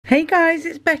Hey guys,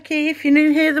 it's Becky. If you're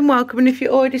new here, then welcome, and if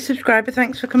you're already a subscriber,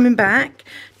 thanks for coming back.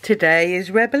 Today is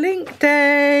Referral Link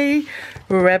day.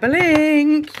 Referral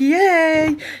Link,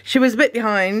 yay! She was a bit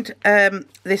behind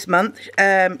this month.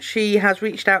 She has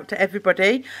reached out to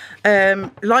everybody.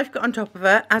 Life got on top of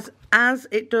her, as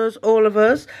it does all of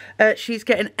us. She's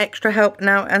getting extra help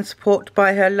now and support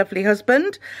by her lovely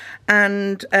husband,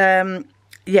 and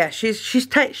yeah, she's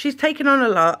taken on a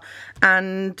lot,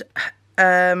 and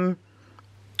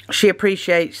she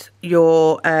appreciates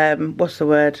your, what's the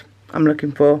word I'm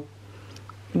looking for?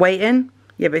 Waiting?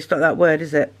 Yeah, but it's not that word,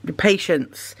 is it? The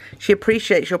patience. She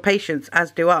appreciates your patience,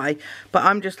 as do I. But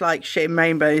I'm just like shitting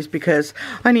rainbows because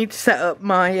I need to set up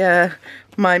my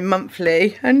my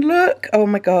monthly. And look, oh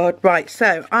my god. Right,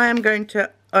 so I am going to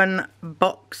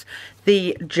unbox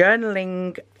the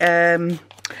journaling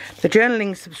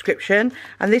subscription,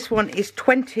 and this one is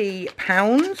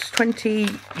 £20, 20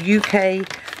 UK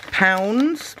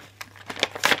pounds.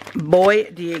 Boy,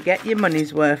 do you get your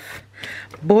money's worth.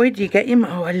 Boy, do you get your...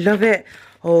 Oh, I love it.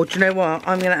 Oh, do you know what?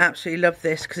 I'm going to absolutely love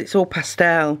this because it's all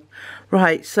pastel.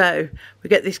 Right, so we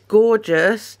get this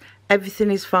gorgeous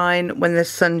everything is fine when there's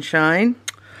sunshine.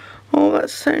 Oh,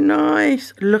 that's so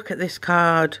nice. Look at this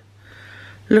card.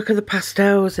 Look at the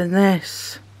pastels in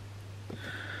this.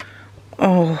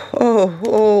 Oh,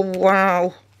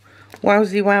 wow.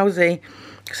 Wowsy, wowsy.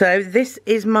 So this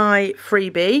is my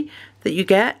freebie that you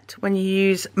get when you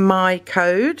use my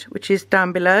code, which is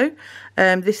down below.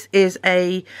 This is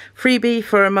a freebie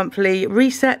for a monthly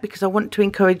reset because I want to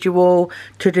encourage you all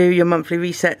to do your monthly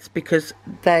resets because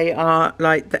they are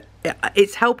like,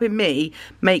 it's helping me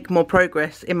make more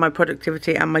progress in my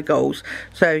productivity and my goals.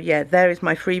 So yeah, there is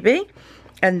my freebie.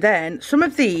 And then some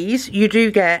of these you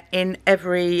do get in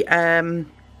every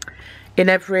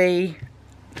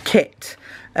kit.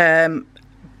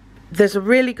 There's a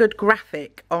really good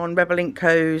graphic on Referral Link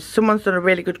codes. Someone's done a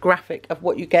really good graphic of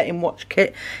what you get in what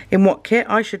kit.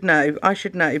 I should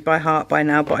know by heart by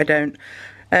now, but I don't.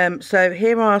 So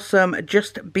here are some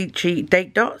Just Beachy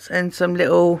date dots and some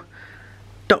little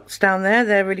dots down there.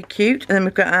 They're really cute. And then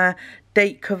we've got our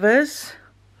date covers.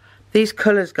 These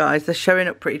colours, guys, they're showing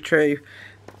up pretty true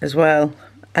as well.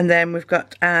 And then we've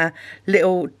got our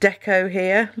little deco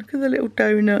here. Look at the little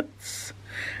donuts.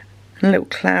 And a little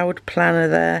cloud planner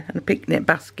there, and a picnic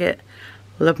basket.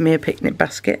 Love me a picnic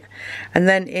basket. And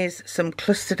then is some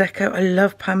cluster deco. I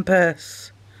love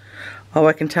Pampers. Oh,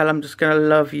 I can tell I'm just going to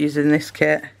love using this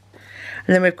kit.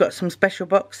 And then we've got some special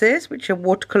boxes, which are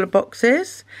watercolour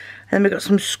boxes. And then we've got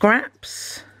some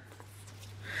scraps.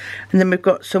 And then we've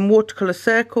got some watercolour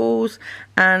circles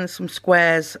and some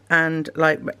squares and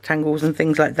like rectangles and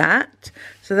things like that.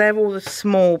 So they're all the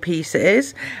small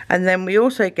pieces. And then we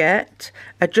also get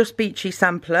a Just Beachy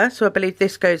sampler. So I believe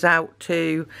this goes out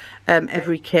to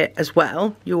every kit as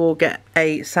well. You all get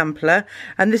a sampler.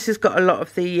 And this has got a lot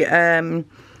of the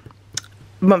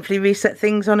monthly reset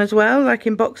things on as well, like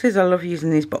in boxes. I love using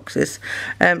these boxes.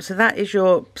 So that is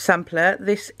your sampler.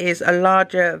 This is a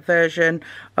larger version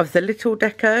of the little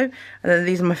deco, and then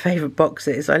these are my favourite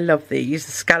boxes. I love these,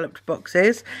 the scalloped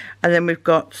boxes. And then we've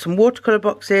got some watercolour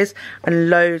boxes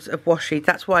and loads of washi.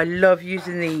 That's why I love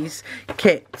using these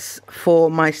kits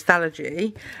for my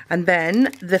Stalogy. And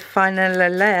then the final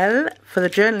for the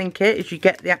journaling kit is you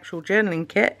get the actual journaling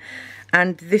kit.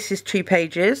 And this is 2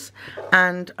 pages,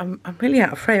 and I'm really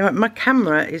out of frame. My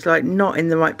camera is like not in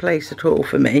the right place at all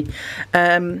for me.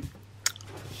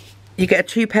 You get a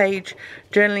 2-page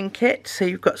journaling kit, so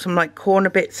you've got some like corner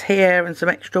bits here and some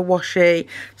extra washi,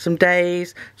 some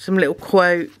days, some little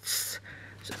quotes,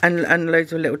 and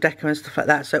loads of little deco and stuff like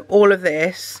that. So all of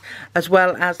this, as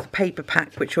well as the paper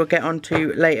pack, which we'll get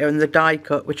onto later, and the die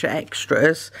cut, which are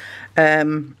extras.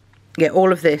 Yeah,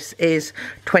 all of this is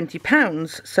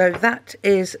 £20. So that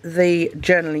is the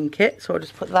journaling kit. So I'll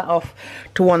just put that off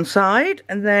to one side.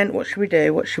 And then what should we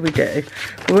do? What should we do?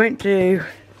 We won't do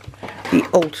the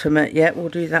ultimate yet. We'll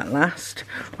do that last.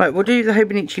 Right, we'll do the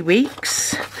Hobonichi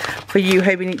Weeks. For you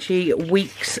Hobonichi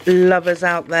Weeks lovers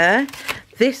out there.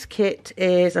 This kit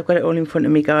is, I've got it all in front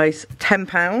of me, guys,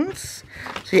 £10.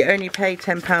 So you only pay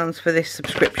 £10 for this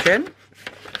subscription.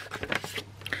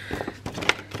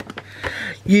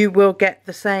 You will get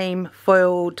the same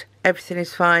foiled everything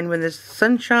is fine when there's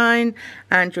sunshine,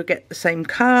 and you'll get the same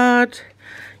card.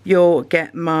 You'll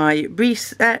get my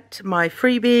reset, my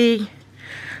freebie.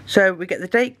 So we get the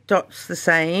date dots the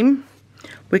same.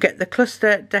 We get the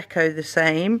cluster deco the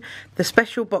same. The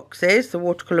special boxes, the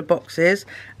watercolour boxes,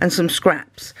 and some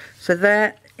scraps. So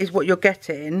there is what you're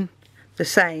getting, the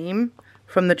same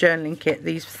from the journaling kit,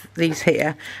 these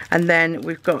here. And then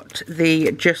we've got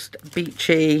the Just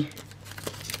Beachy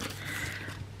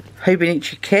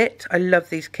Hobonichi kit. I love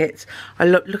these kits.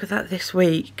 Look at that this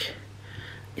week.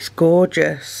 It's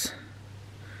gorgeous.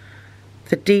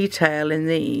 The detail in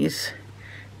these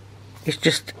is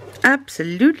just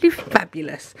absolutely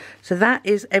fabulous. So that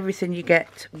is everything you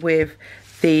get with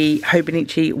the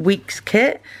Hobonichi Weeks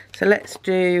kit. So let's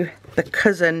do the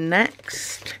cousin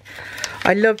next.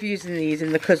 I love using these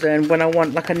in the cousin when I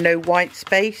want like a no white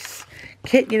space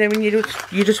kit, you know, when you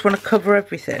just want to cover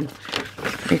everything.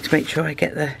 I need to make sure I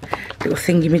get the little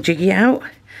thingy-majiggy out.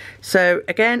 So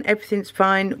again, everything's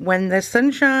fine when there's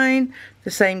sunshine,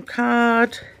 the same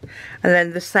card, and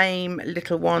then the same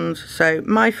little ones. So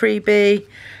my freebie,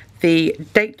 the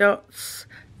date dots,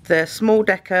 the small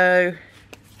deco,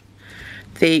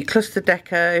 the cluster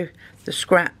deco, the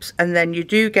scraps, and then you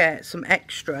do get some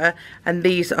extra, and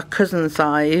these are cousin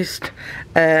sized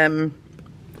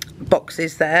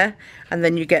boxes there, and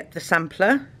then you get the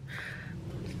sampler.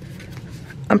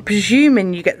 I'm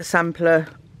presuming you get the sampler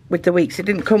with the weeks. It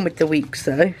didn't come with the weeks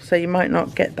though, so you might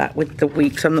not get that with the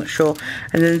weeks, I'm not sure.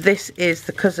 And then this is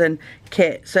the cousin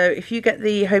kit. So if you get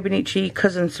the Hobonichi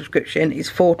cousin subscription, it's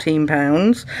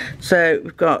 £14. So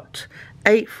we've got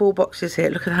 8 full boxes here.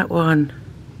 Look at that one.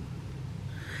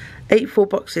 8 full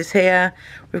boxes here.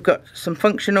 We've got some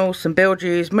functionals, some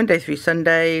bildews, Monday through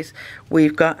Sundays.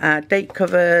 We've got our date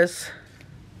covers.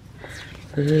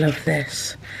 Love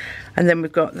this. And then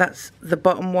we've got, that's the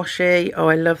bottom washi. Oh,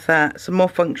 I love that. Some more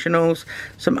functionals,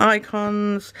 some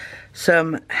icons,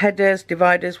 some headers,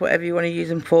 dividers, whatever you want to use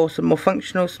them for. Some more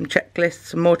functionals, some checklists,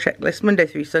 some more checklists, Monday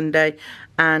through Sunday,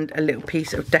 and a little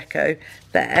piece of deco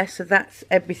there. So that's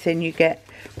everything you get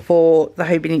for the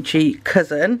Hobonichi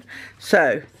cousin.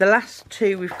 So the last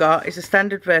two we've got is the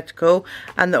standard vertical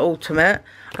and the ultimate.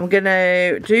 I'm going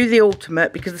to do the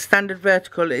ultimate because the standard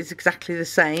vertical is exactly the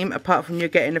same, apart from you're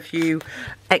getting a few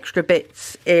extra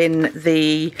bits in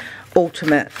the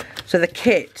ultimate. So the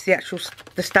kit,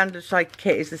 the standard side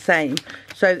kit is the same.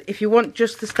 So if you want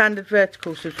just the standard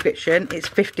vertical subscription, it's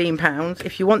 £15.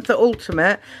 If you want the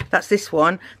ultimate, that's this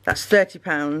one, that's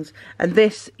 £30. And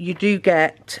this you do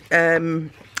get let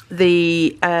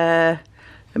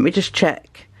me just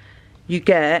check. You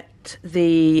get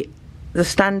the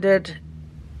standard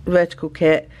vertical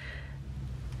kit,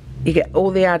 you get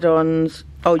all the add-ons.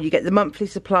 Oh, you get the monthly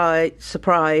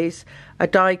surprise, a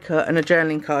die cut, and a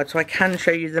journaling card. So I can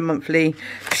show you the monthly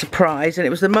surprise, and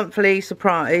it was the monthly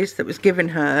surprise that was giving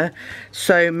her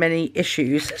so many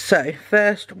issues. So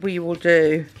first we will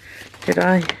do, did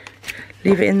I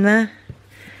leave it in there?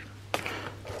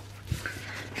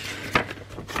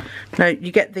 No,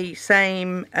 you get the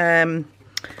same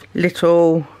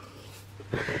little,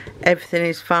 everything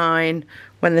is fine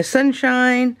when the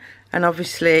sunshine, and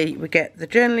obviously we get the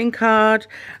journaling card.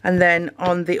 And then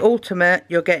on the ultimate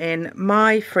you're getting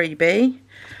my freebie,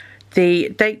 the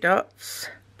date dots,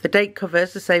 the date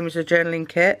covers, the same as the journaling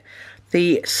kit,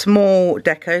 the small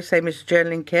deco, same as the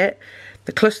journaling kit,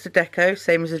 the cluster deco,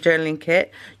 same as the journaling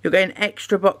kit. You're getting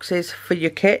extra boxes for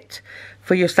your kit.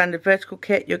 For your standard vertical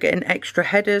kit, you're getting extra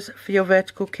headers for your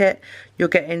vertical kit. You're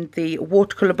getting the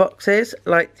watercolour boxes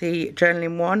like the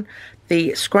journaling one,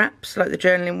 the scraps like the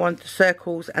journaling one, the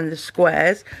circles and the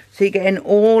squares. So you're getting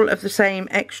all of the same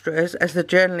extras as the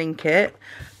journaling kit,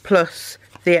 plus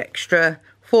the extra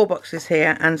 4 boxes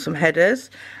here and some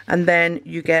headers. And then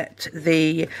you get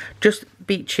the Just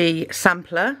Beachy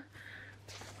sampler.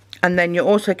 And then you're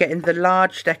also getting the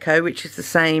large deco, which is the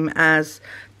same as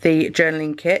the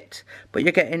journaling kit, but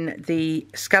you're getting the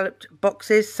scalloped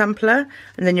boxes sampler,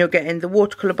 and then you're getting the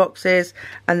watercolour boxes,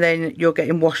 and then you're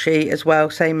getting washi as well,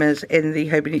 same as in the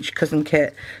Hobonichi cousin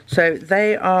kit. So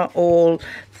they are all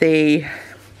the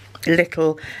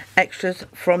little extras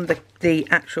from the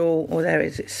actual, oh there it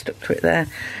is, it's stuck to it there.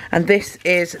 And this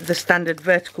is the standard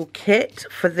vertical kit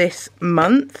for this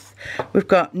month. We've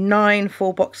got 9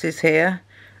 full boxes here,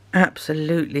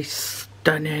 absolutely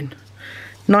stunning.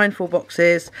 9 full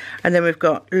boxes, and then we've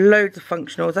got loads of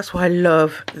functionals. That's why I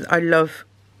love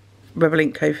Referral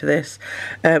Link Co for this.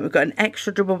 We've got an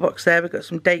extra double box there. We've got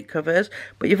some date covers,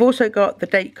 but you've also got the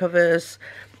date covers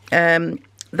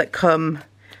that come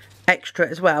extra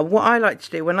as well. What I like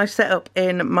to do when I set up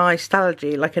in my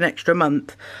Stackry like an extra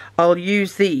month, I'll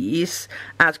use these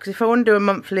as, because if I want to do a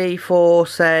monthly for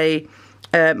say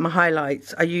my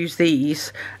highlights, I use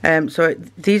these. So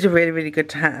these are really good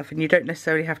to have, and you don't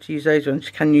necessarily have to use those ones,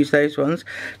 you can use those ones.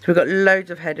 So we've got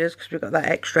loads of headers because we've got that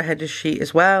extra headers sheet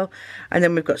as well. And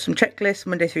then we've got some checklists,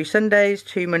 Monday through Sundays,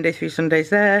 2 Monday through Sundays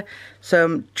there,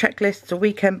 some checklists, a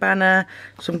weekend banner,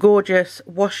 some gorgeous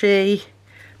washi,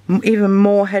 even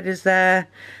more headers there,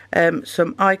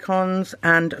 some icons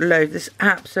and loads. There's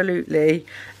absolutely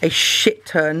a shit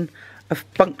ton of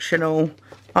functional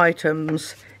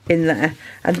items in there.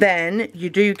 And then you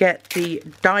do get the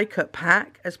die cut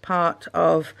pack as part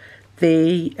of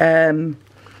the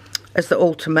as the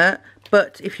ultimate,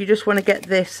 but if you just want to get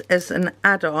this as an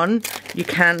add-on, you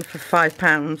can for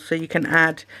 £5. So you can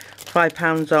add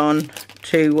 £5 on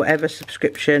to whatever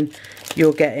subscription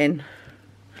you're getting.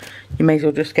 You may as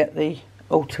well just get the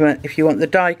ultimate if you want the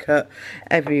die cut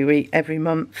every week, every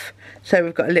month. So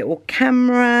we've got a little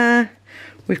camera,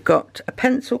 we've got a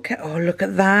pencil case. Oh, look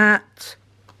at that.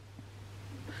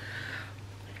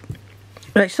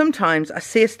 Like sometimes I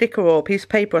see a sticker or a piece of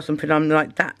paper or something, I'm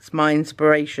like, that's my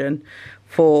inspiration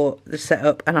for the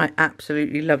setup, and I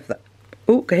absolutely love that.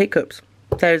 Oh, hiccups.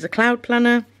 There's a cloud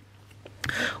planner.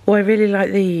 Oh, I really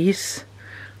like these.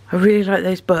 I really like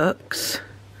those books.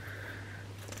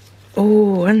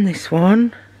 Oh, and this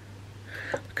one.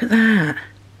 Look at that.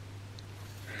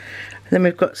 And then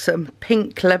we've got some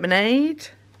pink lemonade.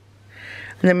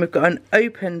 And then we've got an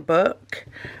open book.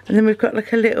 And then we've got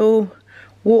like a little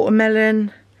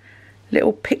watermelon,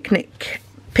 little picnic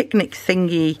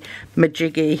thingy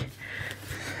majiggy.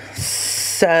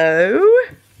 So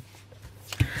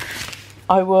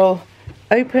I will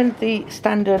open the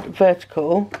standard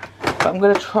vertical, but I'm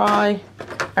going to try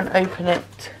and open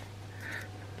it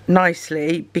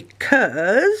nicely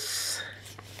because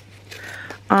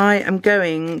I am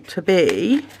going to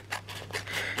be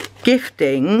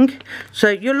gifting. So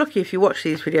you're lucky if you watch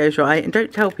these videos, right, and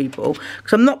don't tell people,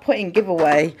 because I'm not putting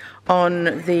giveaway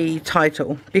on the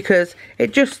title because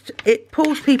it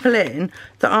pulls people in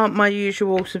that aren't my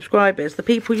usual subscribers, the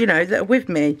people, you know, that are with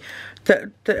me,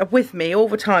 that are with me all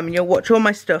the time, and you'll watch all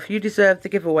my stuff. You deserve the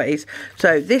giveaways.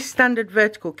 So this standard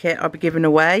vertical kit I'll be giving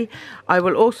away. I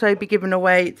will also be giving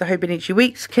away the Hobonichi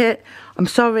Weeks kit. I'm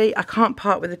sorry, I can't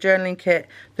part with the journaling kit,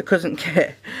 the cousin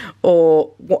kit,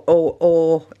 or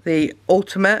the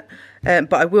ultimate.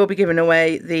 But I will be giving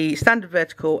away the standard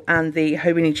vertical and the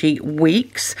Hobonichi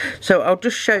Weeks. So I'll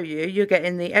just show you. You're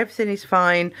getting the Everything is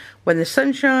Fine When the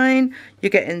Sunshine. You're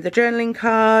getting the journaling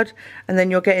card. And then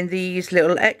you're getting these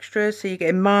little extras. So you're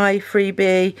getting my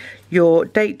freebie, your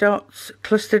date dots,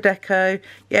 cluster deco,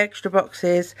 your extra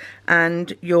boxes,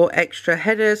 and your extra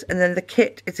headers. And then the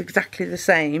kit is exactly the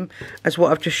same as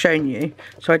what I've just shown you.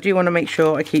 So I do want to make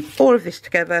sure I keep all of this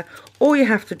together. All you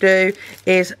have to do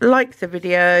is like the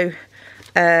video.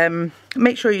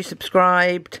 Make sure you're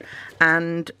subscribed,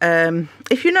 and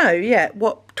if you know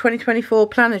what 2024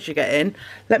 planners you're getting,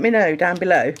 let me know down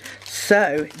below.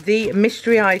 So the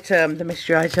mystery item,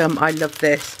 I love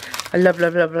this. I love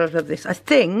this. I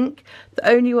think the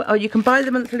only, oh, you can buy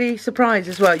the monthly surprise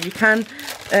as well. You can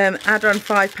add on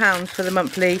 £5 for the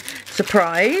monthly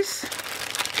surprise,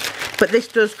 but this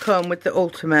does come with the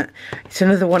ultimate. It's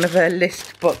another one of her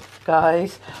list books,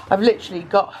 guys. I've literally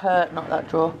got her, not that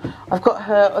drawer, I've got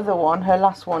her other one, her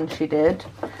last one she did,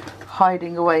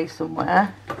 hiding away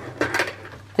somewhere.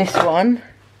 This one,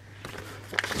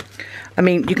 I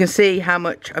mean, you can see how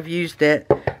much I've used it,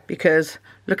 because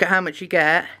look at how much you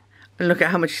get and look at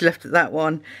how much is left at that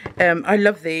one. I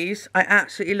love these. I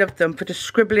absolutely love them for just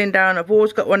scribbling down. I've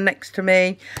always got one next to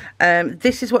me.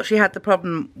 This is what she had the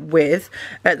problem with.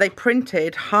 They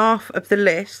printed half of the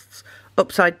lists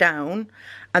upside down,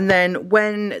 and then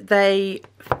when they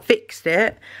fixed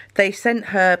it, they sent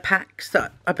her packs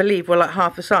that I believe were like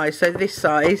half the size, so this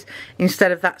size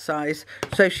instead of that size.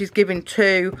 So she's giving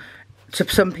two to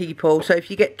some people, so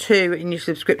if you get two in your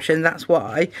subscription, that's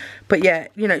why. But yeah,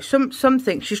 you know, some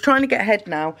things, she's trying to get ahead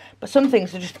now, but some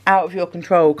things are just out of your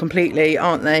control completely,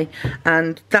 aren't they?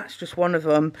 And that's just one of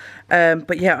them.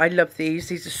 But yeah, I love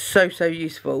these are so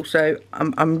useful, so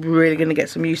I'm really going to get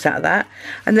some use out of that.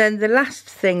 And then the last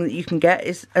thing that you can get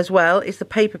is the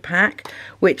paper pack,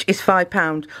 which is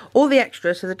 £5. All the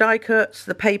extras, so the die cuts,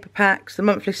 the paper packs, the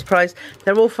monthly surprise,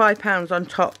 they're all £5 on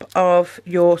top of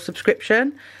your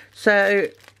subscription. So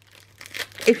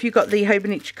if you got the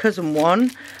Hobonichi cousin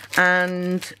one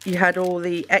and you had all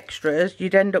the extras,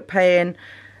 you'd end up paying,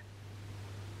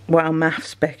 well,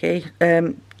 maths, Becky,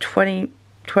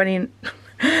 £29.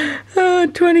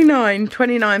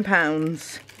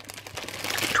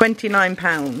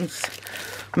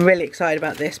 I'm really excited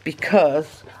about this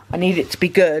because I need it to be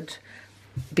good,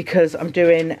 because I'm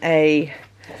doing a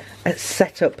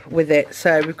setup with it.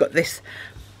 So we've got this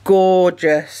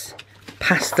gorgeous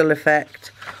pastel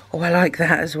effect. Oh, I like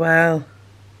that as well.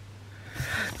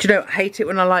 Do you know, I hate it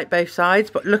when I like both sides,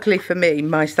 but luckily for me,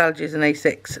 my Stalgia is an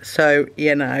A6, so,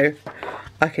 you know,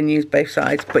 I can use both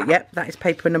sides. But yep, that is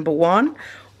paper number one.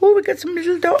 Oh, we got some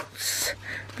little dots.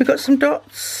 We got some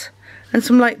dots and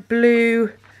some like blue,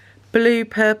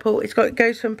 purple. It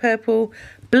goes from purple,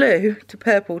 blue to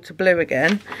purple to blue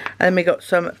again, and then we got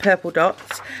some purple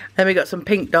dots, and then we got some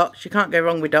pink dots. You can't go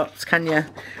wrong with dots, can you?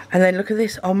 And then look at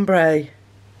this ombre.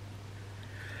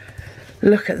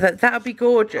 Look at that. That'll be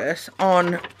gorgeous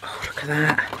on, oh, look at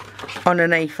that, on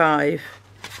an A5.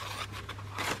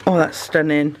 Oh, that's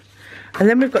stunning. And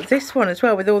then we've got this one as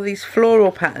well with all these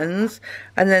floral patterns,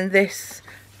 and then this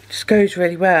just goes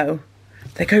really well.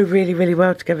 They go really, really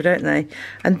well together, don't they?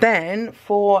 And then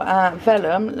for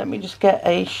vellum, let me just get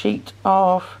a sheet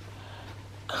of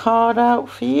card out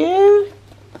for you.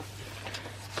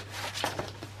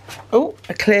 Oh,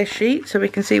 a clear sheet so we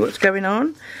can see what's going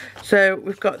on. So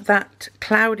we've got that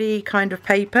cloudy kind of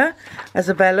paper as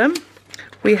a vellum.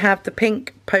 We have the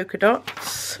pink polka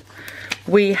dots.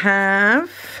 We have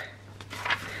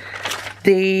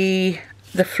the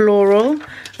floral, and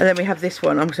then we have this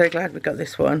one. I'm so glad we got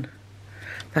this one.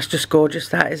 That's just gorgeous,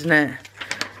 that, isn't it?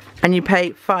 And you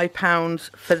pay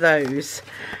 £5 for those.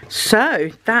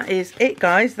 So that is it,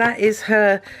 guys. That is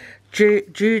her June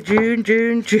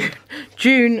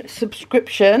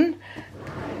subscription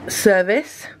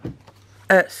service.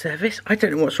 I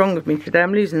don't know what's wrong with me today.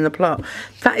 I'm losing the plot.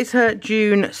 That is her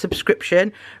June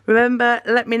subscription. Remember,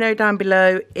 let me know down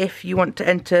below if you want to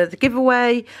enter the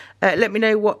giveaway. Let me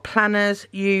know what planners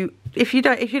you. If you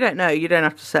don't know, you don't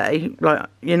have to say. Like,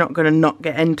 you're not going to not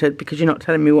get entered because you're not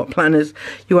telling me what planners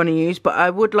you want to use. But I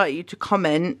would like you to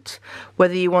comment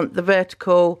whether you want the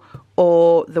vertical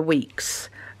or the weeks.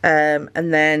 And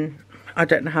then I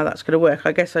don't know how that's going to work.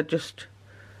 I guess I just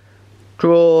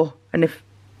draw, and if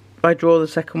I draw the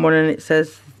second one and it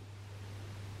says,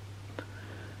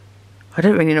 I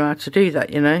don't really know how to do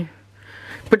that, you know.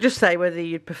 But just say whether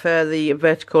you'd prefer the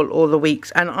vertical or the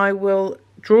weeks, and I will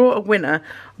draw a winner.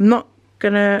 I'm not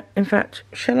gonna, in fact,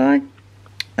 shall I?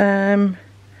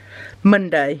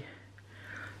 Monday.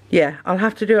 Yeah, I'll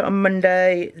have to do it on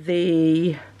Monday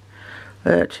the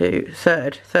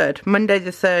third. Monday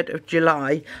the 3rd of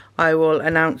July, I will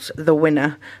announce the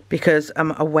winner because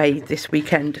I'm away this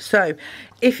weekend. So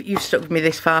if you've stuck with me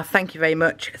this far, thank you very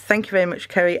much. Thank you very much,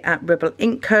 Kerry at Rebel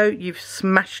Ink Co. You've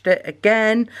smashed it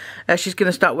again. She's going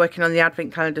to start working on the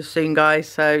advent calendar soon, guys,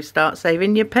 so start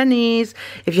saving your pennies.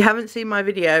 If you haven't seen my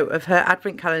video of her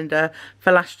advent calendar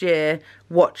for last year,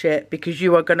 watch it, because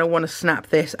you are going to want to snap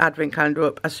this advent calendar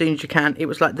up as soon as you can. It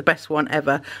was like the best one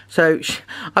ever. So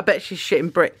I bet she's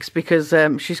shitting bricks because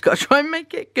she's got to try and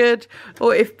make it good,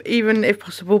 or even if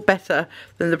possible better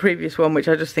than the previous one, which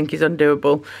I just think is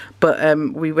undoable. But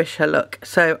we wish her luck.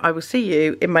 So I will see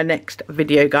you in my next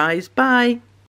video, guys. Bye.